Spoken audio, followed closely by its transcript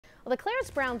Well, the Clarence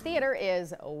Brown Theatre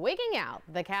is wigging out.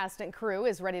 The cast and crew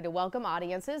is ready to welcome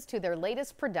audiences to their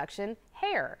latest production,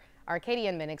 Hair.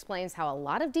 Arcadian Min explains how a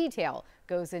lot of detail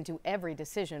goes into every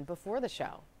decision before the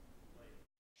show.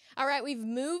 All right, we've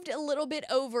moved a little bit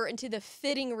over into the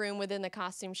fitting room within the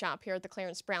costume shop here at the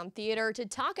Clarence Brown Theatre to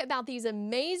talk about these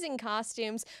amazing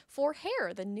costumes for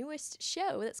Hair, the newest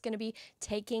show that's going to be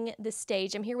taking the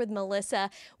stage. I'm here with Melissa.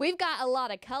 We've got a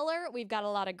lot of color, we've got a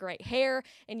lot of great hair,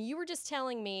 and you were just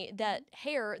telling me that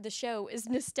Hair, the show, is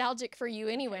nostalgic for you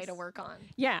anyway to work on.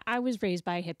 Yeah, I was raised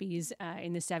by hippies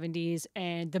in the 70s,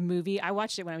 and the movie, I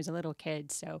watched it when I was a little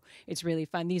kid, so it's really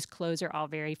fun. These clothes are all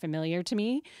very familiar to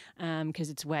me because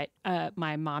it's what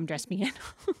my mom dressed me in.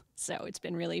 So it's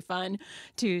been really fun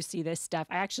to see this stuff.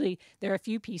 There are a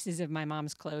few pieces of my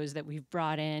mom's clothes that we've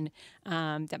brought in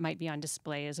that might be on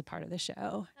display as a part of the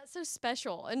show. That's so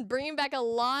special and bringing back a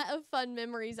lot of fun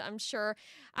memories, I'm sure.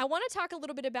 I want to talk a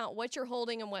little bit about what you're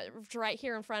holding and what's right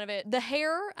here in front of it. The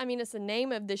hair, I mean, it's the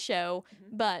name of the show,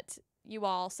 but you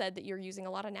all said that you're using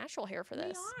a lot of natural hair for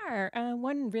this. We are.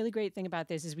 One really great thing about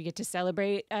this is we get to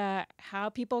celebrate how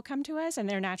people come to us and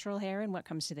their natural hair and what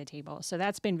comes to the table. So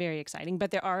that's been very exciting.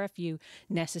 But there are a few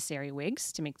necessary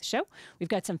wigs to make the show. We've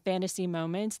got some fantasy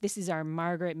moments. This is our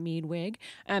Margaret Mead wig.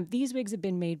 These wigs have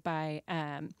been made by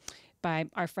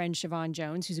our friend Siobhan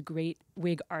Jones, who's a great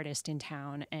wig artist in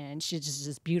town, and she just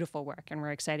does beautiful work, and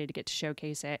we're excited to get to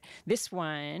showcase it. This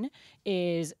one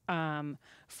is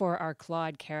for our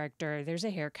Claude character. There's a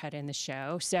haircut in the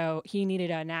show, so he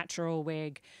needed a natural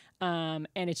wig, and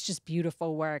it's just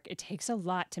beautiful work. It takes a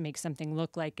lot to make something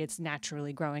look like it's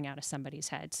naturally growing out of somebody's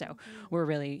head, so we're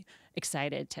really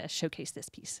excited to showcase this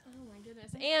piece. Oh my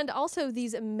goodness. And also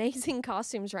these amazing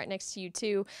costumes right next to you,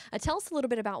 too. Tell us a little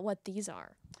bit about what these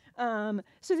are.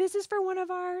 So this is for one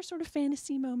of our sort of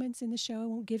fantasy moments in the show. I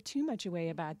won't give too much away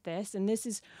about this. And this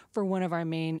is for one of our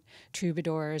main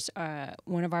troubadours.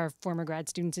 One of our former grad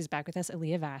students is back with us.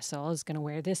 Aaliyah Vassal is going to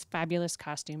wear this fabulous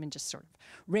costume and just sort of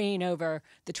reign over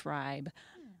the tribe.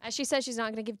 As she says, she's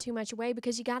not going to give too much away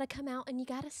because you got to come out and you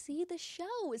got to see the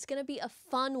show. It's going to be a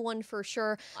fun one for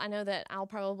sure. I know that I'll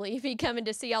probably be coming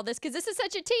to see all this because this is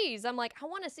such a tease. I'm like, I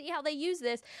want to see how they use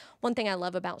this. One thing I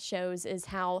love about shows is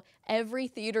how every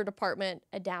theater department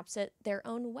adapts it their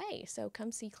own way. So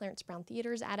come see Clarence Brown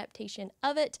Theater's adaptation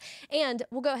of it. And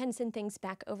we'll go ahead and send things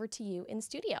back over to you in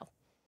studio.